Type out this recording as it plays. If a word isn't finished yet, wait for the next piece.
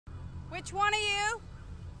Which one of you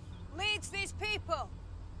leads these people?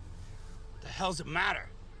 The hell's it matter?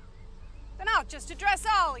 Then I'll just address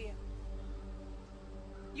all of you.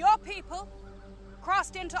 Your people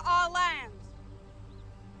crossed into our lands.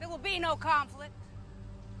 There will be no conflict.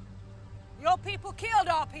 Your people killed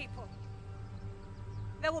our people.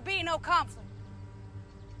 There will be no conflict.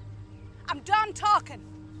 I'm done talking.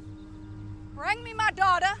 Bring me my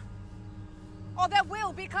daughter, or there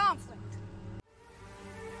will be conflict.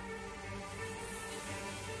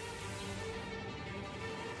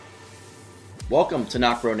 Welcome to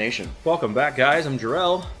NocBro Nation. Welcome back, guys. I'm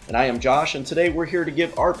Daryl. And I am Josh, and today we're here to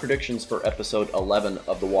give our predictions for episode 11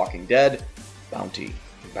 of The Walking Dead, Bounty.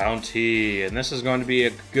 And this is going to be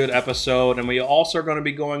a good episode, and we also are going to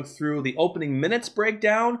be going through the opening minutes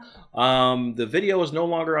breakdown. The video is no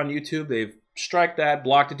longer on YouTube. They've striked that,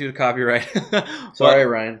 blocked it due to copyright. Sorry,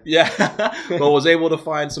 Ryan. Yeah, but was able to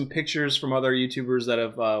find some pictures from other YouTubers that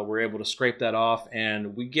have were able to scrape that off,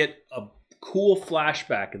 and we get a cool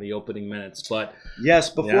flashback in the opening minutes. But yes,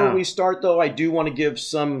 before we start though, I do want to give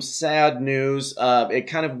some sad news. It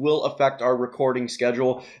kind of will affect our recording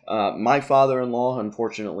schedule. My father-in-law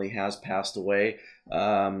unfortunately has passed away.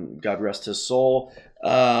 God rest his soul.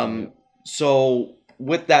 So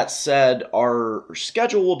with that said, our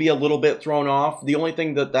schedule will be a little bit thrown off. The only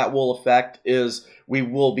thing that will affect is we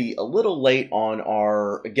will be a little late on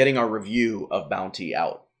our getting our review of Bounty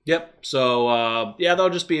out. Yep. So, yeah, that'll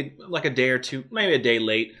just be like a day or two, maybe a day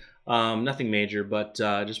late. Nothing major, but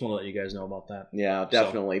just want to let you guys know about that. Yeah,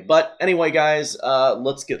 definitely. So. But anyway, guys,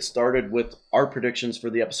 let's get started with our predictions for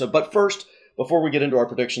the episode. But first, before we get into our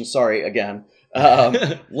predictions, sorry again,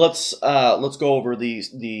 let's go over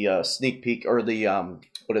the sneak peek or the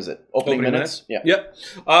what is it? Opening minutes? Yeah.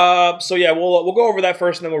 Yep. So yeah, we'll go over that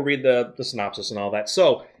first, and then we'll read the synopsis and all that.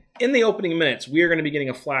 So in the opening minutes, we are going to be getting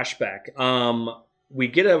a flashback. We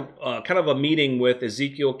get a kind of a meeting with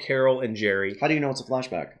Ezekiel, Carol, and Jerry. How do you know it's a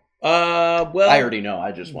flashback? Well, I already know.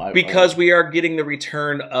 Because we are getting the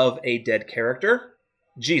return of a dead character.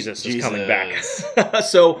 Jesus is coming back.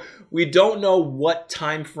 So we don't know what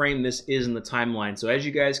time frame this is in the timeline. So as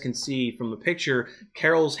you guys can see from the picture,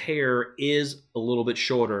 Carol's hair is a little bit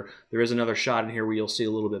shorter. There is another shot in here where you'll see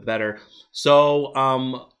a little bit better.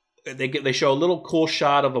 So they show a little cool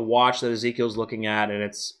shot of the watch that Ezekiel's looking at, and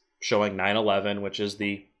it's showing 9/11, which is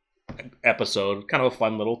the episode. Kind of a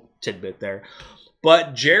fun little tidbit there.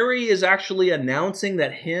 But Jerry is actually announcing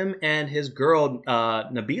that him and his girl,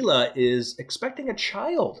 Nabila, is expecting a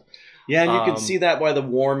child. Yeah, and you can see that by the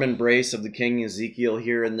warm embrace of the King Ezekiel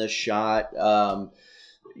here in this shot.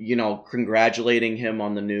 You know, congratulating him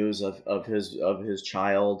on the news of his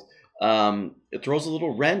child. It throws a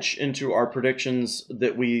little wrench into our predictions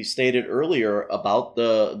that we stated earlier about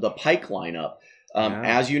the Pike lineup.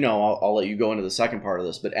 As you know, I'll let you go into the second part of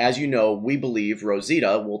this, but as you know, we believe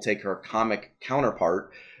Rosita will take her comic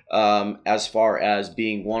counterpart as far as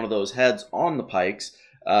being one of those heads on the Pikes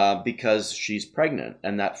because she's pregnant,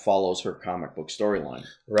 and that follows her comic book storyline.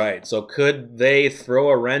 Right. So could they throw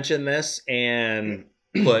a wrench in this and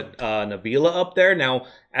put Nabila up there? Now,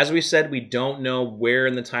 as we said, we don't know where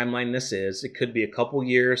in the timeline this is. It could be a couple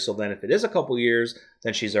years. So then if it is a couple years,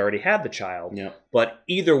 then she's already had the child. Yeah. But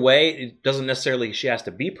either way, it doesn't necessarily she has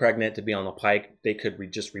to be pregnant to be on the Pike. They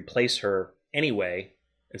could just replace her anyway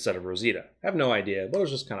instead of Rosita. I have no idea, but it was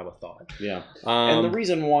just kind of a thought. Yeah. And the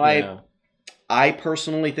reason why I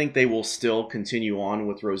personally think they will still continue on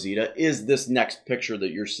with Rosita is this next picture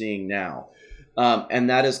that you're seeing now. And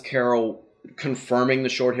that is Carol confirming the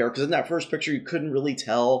short hair, because in that first picture you couldn't really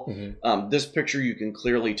tell. This picture you can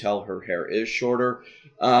clearly tell her hair is shorter.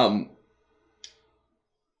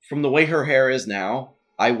 From the way her hair is now,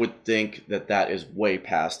 I would think that is way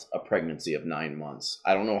past a pregnancy of 9 months.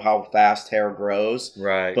 I don't know how fast hair grows,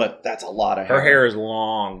 right? But that's a lot of hair. Her hair is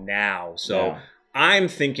long now, so I'm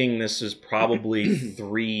thinking this is probably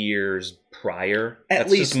 3 years prior. At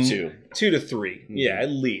least 2 to 3. Yeah, at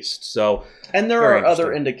least. So, and there are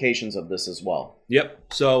other indications of this as well.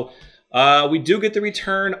 Yep. So we do get the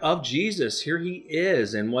return of Jesus. Here he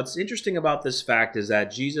is. And what's interesting about this fact is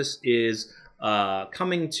that Jesus is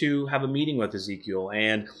coming to have a meeting with Ezekiel.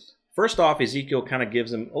 And first off, Ezekiel kind of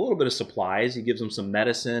gives him a little bit of supplies. He gives him some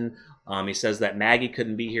medicine. He says that Maggie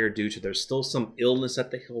couldn't be here due to there's still some illness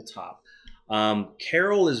at the Hilltop.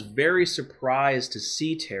 Carol is very surprised to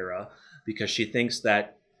see Tara because she thinks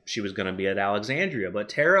that she was going to be at Alexandria. But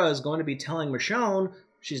Tara is going to be telling Michonne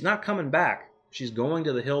she's not coming back. She's going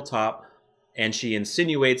to the Hilltop, and she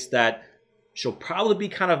insinuates that she'll probably be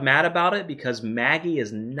kind of mad about it because Maggie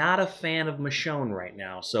is not a fan of Michonne right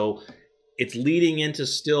now. So it's leading into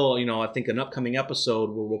still, I think an upcoming episode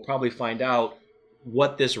where we'll probably find out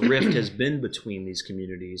what this rift has been between these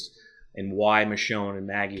communities and why Michonne and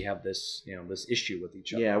Maggie have this, this issue with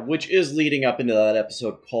each other. Yeah, which is leading up into that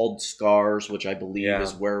episode called Scars, which I believe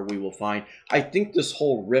is where we will find. I think this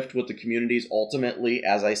whole rift with the communities ultimately,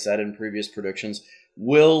 as I said in previous predictions,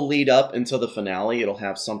 will lead up into the finale. It'll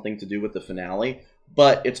have something to do with the finale,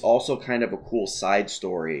 but it's also kind of a cool side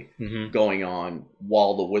story going on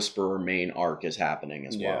while the Whisperer main arc is happening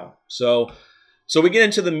as well. So we get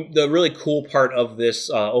into the really cool part of this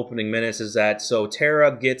opening minutes is that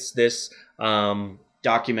Tara gets this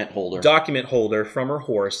document holder from her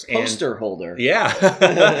horse. Poster holder.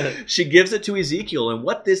 Yeah. She gives it to Ezekiel. And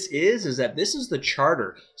what this is that this is the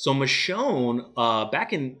charter. So Michonne,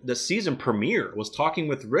 back in the season premiere, was talking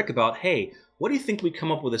with Rick about, hey, what do you think we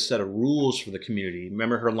come up with a set of rules for the community?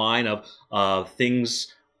 Remember her line of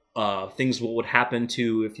things what would happen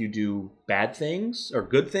to if you do bad things or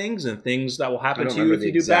good things, and things that will happen to you if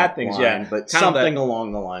you do bad things. Line, but something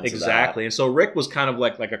along the lines exactly. of that. And so Rick was kind of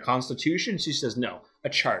like a constitution. She says, no, a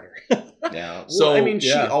charter. Yeah. So I mean,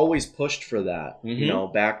 she always pushed for that,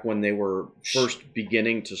 back when they were first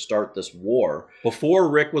beginning to start this war. Before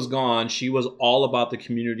Rick was gone, she was all about the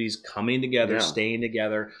communities coming together, staying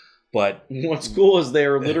together. But what's cool is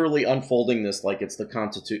they're literally unfolding this like it's the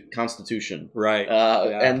Constitution. Right.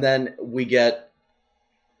 And then we get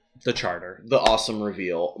the charter. The awesome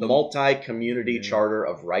reveal. The multi-community charter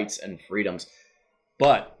of rights and freedoms.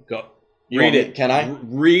 But go read it. Can I?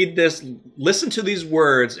 Read this. Listen to these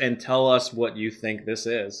words and tell us what you think this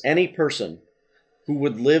is. Any person who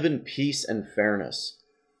would live in peace and fairness,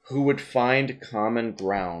 who would find common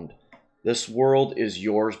ground, this world is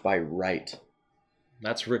yours by right.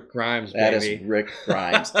 That's Rick Grimes, baby. That is Rick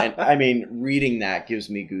Grimes. And I mean, reading that gives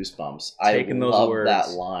me goosebumps. Taking those love words. That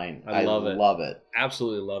line. I love it.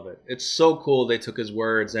 Absolutely love it. It's so cool they took his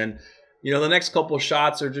words. And, the next couple of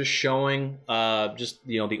shots are just showing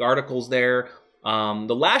the articles there.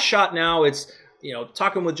 The last shot now, it's,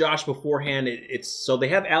 talking with Josh beforehand, it's so they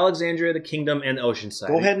have Alexandria, the Kingdom, and Oceanside.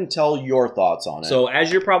 Go ahead and tell your thoughts on it. So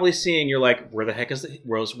as you're probably seeing, you're like, where the heck is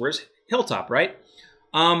where's Hilltop, right?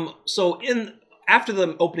 After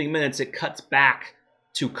the opening minutes, it cuts back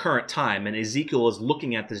to current time, and Ezekiel is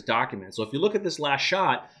looking at this document. So if you look at this last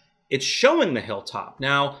shot, it's showing the Hilltop.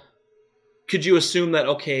 Now, could you assume that,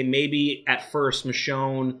 okay, maybe at first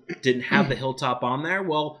Michonne didn't have the Hilltop on there?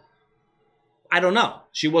 Well, I don't know.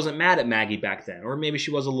 She wasn't mad at Maggie back then, or maybe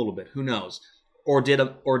she was a little bit. Who knows? Or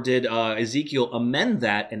did Ezekiel amend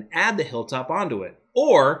that and add the Hilltop onto it?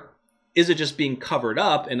 Or is it just being covered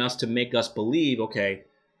up and to make us believe, okay,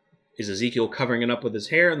 is Ezekiel covering it up with his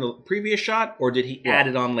hair in the previous shot, or did he add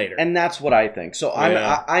it on later? And that's what I think. So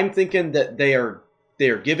I'm thinking that they are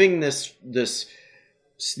giving this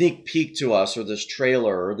sneak peek to us, or this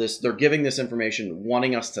trailer, or they're giving this information,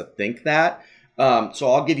 wanting us to think that. So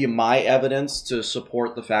I'll give you my evidence to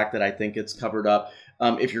support the fact that I think it's covered up.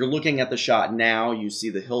 If you're looking at the shot now, you see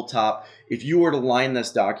the Hilltop. If you were to line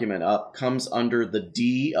this document up, comes under the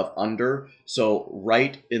D of under. So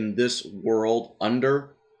right in this world,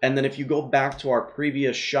 under. And then if you go back to our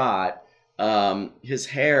previous shot, his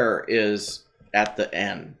hair is at the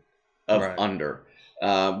N of under,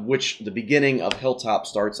 which the beginning of Hilltop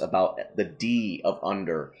starts about the D of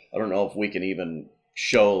under. I don't know if we can even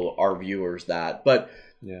show our viewers that. But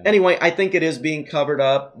anyway, I think it is being covered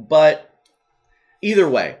up. But either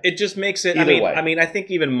way. It just makes it, I mean, I think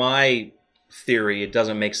even my theory, it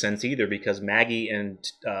doesn't make sense either, because Maggie and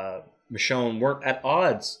Michonne weren't at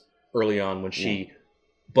odds early on when she...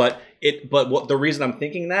 But the reason I'm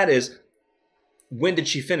thinking that is, when did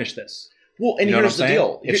she finish this? Well, and here's the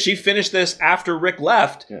deal. If she finished this after Rick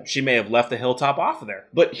left, she may have left the Hilltop off of there.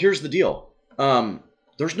 But here's the deal.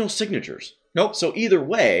 There's no signatures. Nope. So either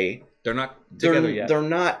way, they're not together yet. They're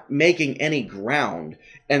not making any ground.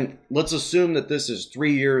 And let's assume that this is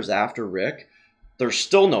 3 years after Rick. There's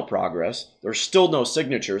still no progress. There's still no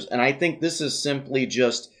signatures. And I think this is simply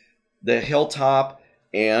just the Hilltop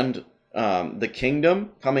and the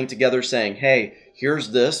Kingdom coming together saying, hey,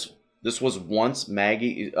 here's this. This was once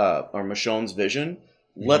Maggie or Michonne's vision.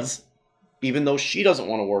 Let's, even though she doesn't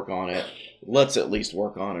want to work on it, let's at least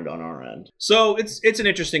work on it on our end. So it's an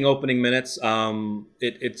interesting opening minutes.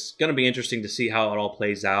 It's going to be interesting to see how it all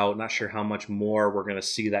plays out. Not sure how much more we're going to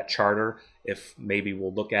see that charter. If maybe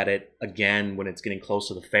we'll look at it again when it's getting close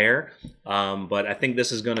to the fair. But I think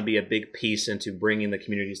this is going to be a big piece into bringing the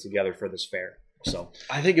communities together for this fair. So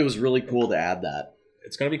I think it was really cool to add that.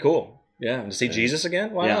 It's going to be cool. Yeah, and to see Jesus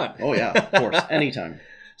again? Why not? Oh, yeah, of course. Anytime.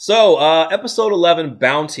 So, episode 11,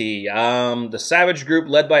 Bounty. The Savage group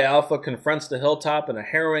led by Alpha confronts the Hilltop in a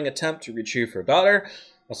harrowing attempt to retrieve her daughter.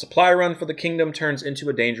 A supply run for the kingdom turns into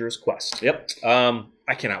a dangerous quest. Yep.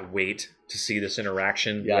 I cannot wait to see this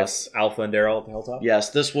interaction with Alpha and Daryl at the Hilltop.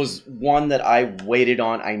 Yes, this was one that I waited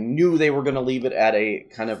on. I knew they were going to leave it at a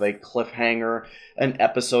kind of a cliffhanger, an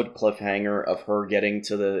episode cliffhanger of her getting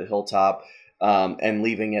to the Hilltop, and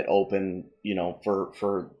leaving it open, you know,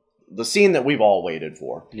 for the scene that we've all waited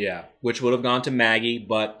for. Yeah, which would have gone to Maggie,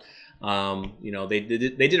 but you know, they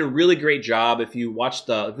did a really great job. If you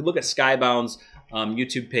look at Skybound's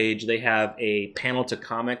YouTube page, they have a panel to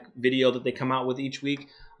comic video that they come out with each week.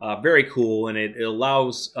 Very cool, and it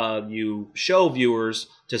allows show viewers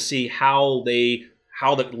to see how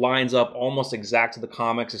that lines up almost exact to the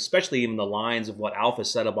comics, especially even the lines of what Alpha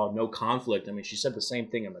said about no conflict. I mean, she said the same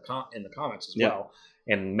thing in the comics as well.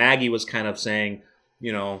 And Maggie was kind of saying,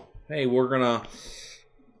 you know, hey, we're gonna,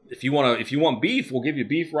 if you want beef, we'll give you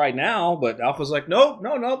beef right now. But Alpha's like, no,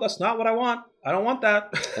 that's not what I want. I don't want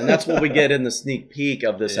that. And that's what we get in the sneak peek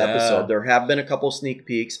of this episode. There have been a couple sneak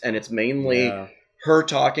peeks, and it's mainly her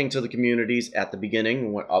talking to the communities at the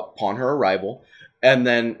beginning upon her arrival, and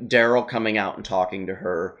then Daryl coming out and talking to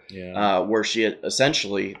her, where she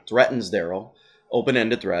essentially threatens Daryl,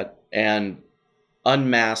 open-ended threat, and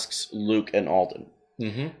unmasks Luke and Alden.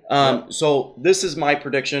 So this is my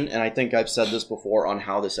prediction, and I think I've said this before on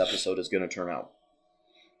how this episode is going to turn out.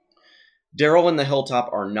 Daryl and the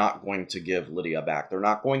Hilltop are not going to give Lydia back. They're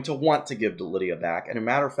not going to want to give Lydia back. And a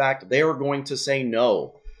matter of fact, they are going to say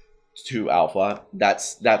no to Alpha.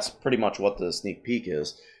 That's pretty much what the sneak peek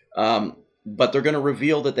is. But they're going to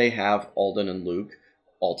reveal that they have Alden and Luke.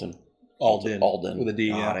 Alden. With a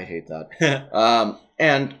D. God, I hate that.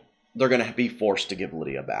 And they're going to be forced to give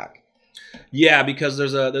Lydia back. Yeah, because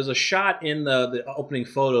there's a shot in the opening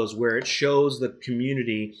photos where it shows the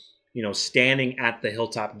community, you know, standing at the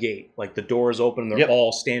Hilltop gate. Like the door is open and they're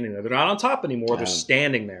all standing there. They're not on top anymore. They're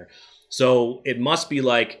standing there. So it must be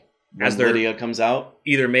like as Lydia comes out.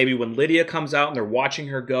 Either maybe when Lydia comes out and they're watching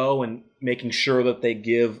her go and making sure that they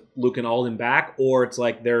give Luke and Alden back, or it's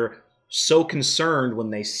like they're so concerned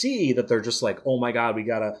when they see that they're just like, oh my God,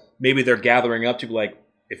 maybe they're gathering up to be like,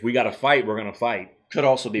 if we got to fight, we're going to fight. Could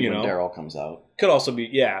also be when Daryl comes out. Could also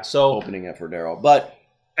be, so opening it for Daryl. But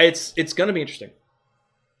it's going to be interesting.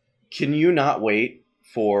 Can you not wait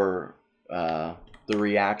for the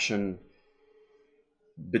reaction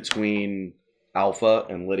between Alpha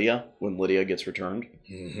and Lydia when Lydia gets returned?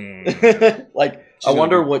 Like, I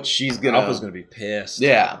wonder what she's going to... Alpha's going to be pissed.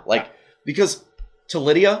 Yeah, like, because to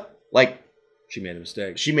Lydia, like... She made a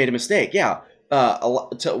mistake. She made a mistake, yeah.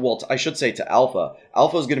 I should say to Alpha.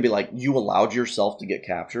 Alpha's going to be like, you allowed yourself to get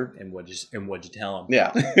captured, and what'd you tell him?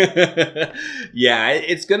 Yeah, yeah.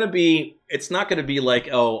 It's not going to be like,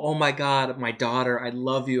 oh my God, my daughter, I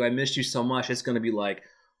love you, I missed you so much. It's going to be like,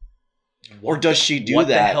 or does she do that? What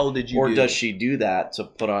the hell did you do? Or does she do that to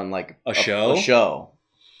put on like a show,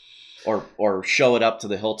 or show it up to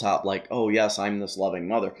the Hilltop like, oh yes, I'm this loving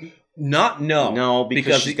mother. No,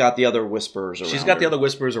 because she's got the other whisperers around. She's got the other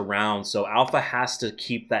whisperers around, so Alpha has to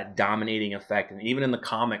keep that dominating effect. And even in the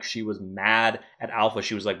comics, she was mad at Alpha.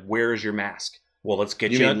 She was like, "Where's your mask? Well, let's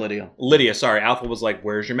get you." You mean Lydia? Lydia, sorry. Alpha was like,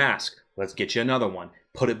 "Where's your mask? Let's get you another one.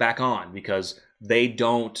 Put it back on," because they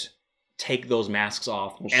don't take those masks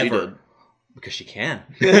off ever. She did. Because she can.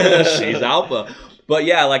 She's Alpha. But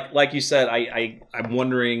yeah, like you said, I'm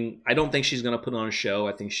wondering, I don't think she's going to put on a show.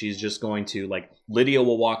 I think she's just going to, like, Lydia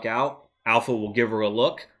will walk out, Alpha will give her a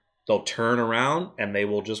look, they'll turn around, and they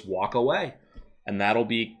will just walk away. And that'll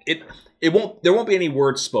be, there won't be any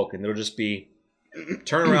words spoken. It'll just be,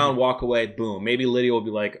 turn around, walk away, boom. Maybe Lydia will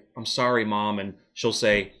be like, I'm sorry, Mom, and she'll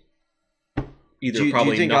say either probably nothing.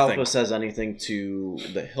 Do you think Alpha says anything to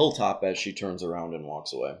the Hilltop as she turns around and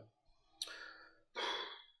walks away?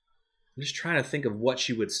 I'm just trying to think of what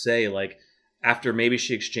she would say, like after maybe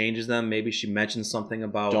she exchanges them, maybe she mentions something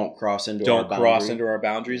about don't cross into our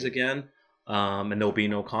boundaries again, and there'll be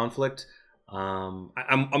no conflict.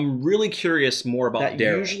 I'm really curious more about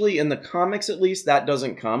Daryl. Usually in the comics, at least, that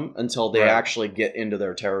doesn't come until they actually get into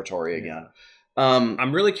their territory again.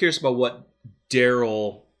 I'm really curious about what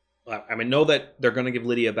Daryl. I mean, know that they're going to give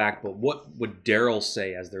Lydia back, but what would Daryl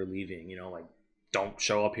say as they're leaving? You know, like, don't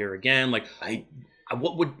show up here again. Like,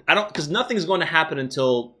 because nothing's going to happen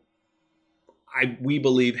until we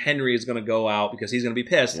believe Henry is going to go out because he's going to be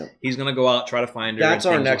pissed. Yep. He's going to go out, try to find her. That's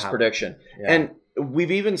our next prediction. Yeah. And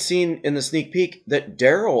we've even seen in the sneak peek that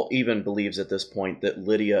Daryl even believes at this point that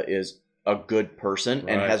Lydia is a good person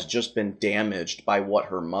and has just been damaged by what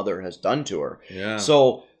her mother has done to her. Yeah.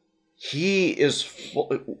 So he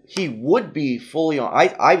would be fully on.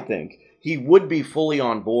 I think he would be fully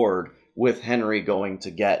on board with Henry going to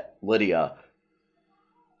get Lydia.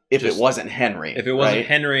 if it wasn't Henry. If it wasn't right?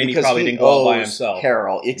 Henry and because he probably didn't go out by himself.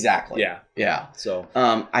 Carol, exactly. Yeah. So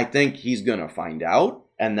I think he's going to find out,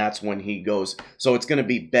 and that's when he goes. So it's going to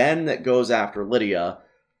be Ben that goes after Lydia.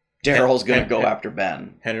 Daryl's going to go after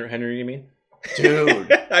Ben. Henry, you mean?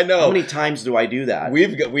 Dude. I know. How many times do I do that?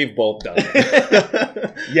 We've both done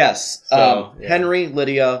it. Yes. So, yeah. Henry,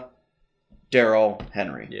 Lydia, Daryl,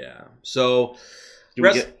 Henry. Yeah. So Do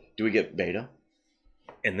we get Beta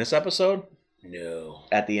in this episode? No.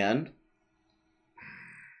 at the end?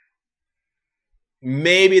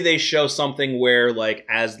 Maybe they show something where, like,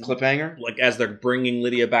 as they're bringing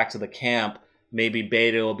Lydia back to the camp, maybe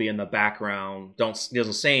Beta will be in the background. He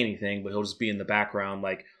doesn't say anything, but he'll just be in the background,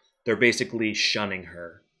 like they're basically shunning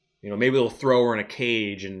her. You know, maybe they'll throw her in a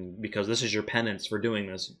cage, and because this is your penance for doing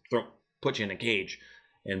this, put you in a cage.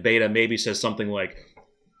 And Beta maybe says something like,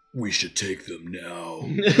 "We should take them now."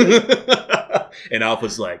 And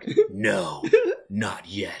Alpha's like, "No, not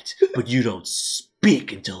yet. But you don't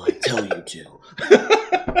speak until I tell you to."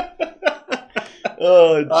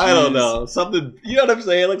 Oh, geez. I don't know. Something, you know what I'm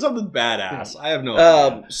saying? Like something badass. I have no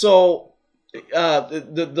idea. So,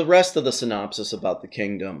 the rest of the synopsis about the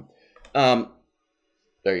kingdom,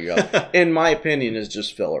 there you go. In my opinion, is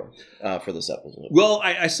just filler for this episode. Well,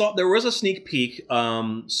 I saw there was a sneak peek.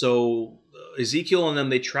 So Ezekiel and them,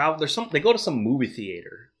 they travel. They go to some movie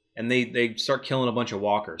theater and they start killing a bunch of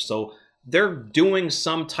walkers. So they're doing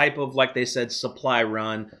some type of, like they said, supply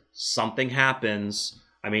run. Something happens.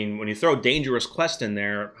 I mean, when you throw Dangerous Quest in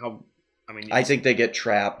there, I think they get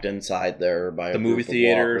trapped inside there by the movie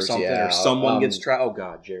theater or something, or someone gets trapped. Oh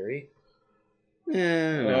God, Jerry.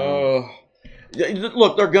 No.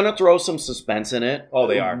 Look, they're gonna throw some suspense in it. Oh,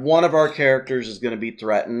 they are. One of our characters is gonna be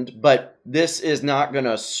threatened, but this is not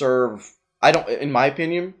gonna serve. In my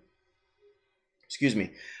opinion, excuse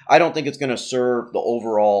me, I don't think it's gonna serve the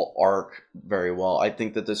overall arc very well. I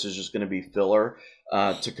think that this is just gonna be filler.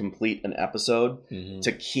 To complete an episode,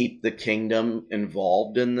 to keep the kingdom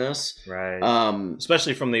involved in this. Right.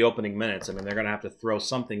 Especially from the opening minutes. I mean, they're going to have to throw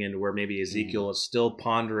something into where maybe Ezekiel is still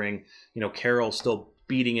pondering, Carol's still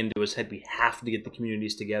beating into his head. We have to get the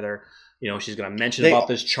communities together. She's going to mention about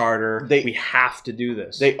this charter. We have to do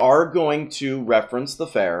this. They are going to reference the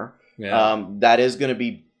fair. Yeah. That is going to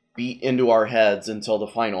be beat into our heads until the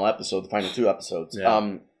final episode, the final 2 episodes.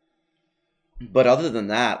 Yeah. But other than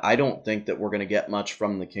that, I don't think that we're going to get much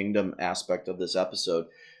from the kingdom aspect of this episode.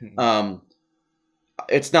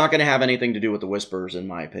 It's not going to have anything to do with the Whisperers, in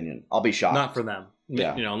my opinion. I'll be shocked. Not for them.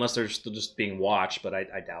 Yeah. Unless they're still just being watched, but I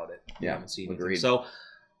doubt it. Yeah, I haven't seen anything. So,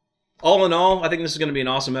 all in all, I think this is going to be an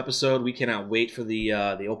awesome episode. We cannot wait for the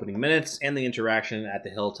opening minutes and the interaction at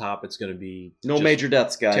the Hilltop. It's going to be no major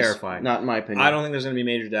deaths, guys. Terrifying. Not in my opinion. I don't think there's going to be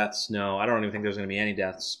major deaths. No, I don't even think there's going to be any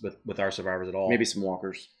deaths with our survivors at all. Maybe some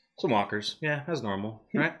walkers. Some walkers, yeah, that's normal,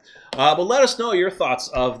 right? But let us know your thoughts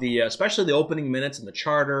of especially the opening minutes and the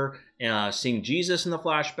charter, seeing Jesus in the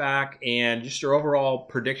flashback, and just your overall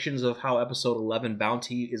predictions of how episode 11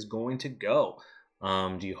 Bounty is going to go.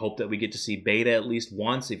 Do you hope that we get to see Beta at least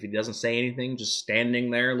once? If he doesn't say anything, just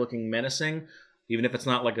standing there looking menacing, even if it's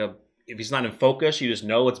not like if he's not in focus, you just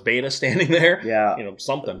know it's Beta standing there. Yeah,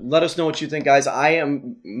 something. Let us know what you think, guys.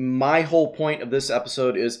 My whole point of this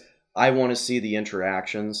episode is I want to see the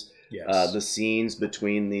interactions, the scenes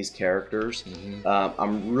between these characters.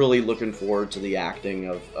 I'm really looking forward to the acting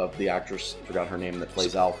of the actress, forgot her name, that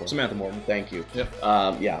plays Alpha. Samantha Morton. Thank you. Yep.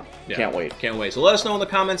 Can't wait. Can't wait. So let us know in the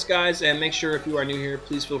comments, guys, and make sure if you are new here,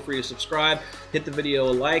 please feel free to subscribe. Hit the video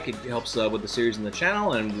a like. It helps with the series and the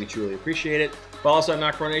channel, and we truly appreciate it. Follow us on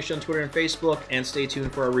NocBro Nation on Twitter and Facebook, and stay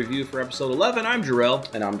tuned for our review for episode 11. I'm Daryl.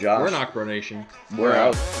 And I'm Josh. We're NocBro Nation. We're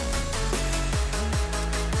out.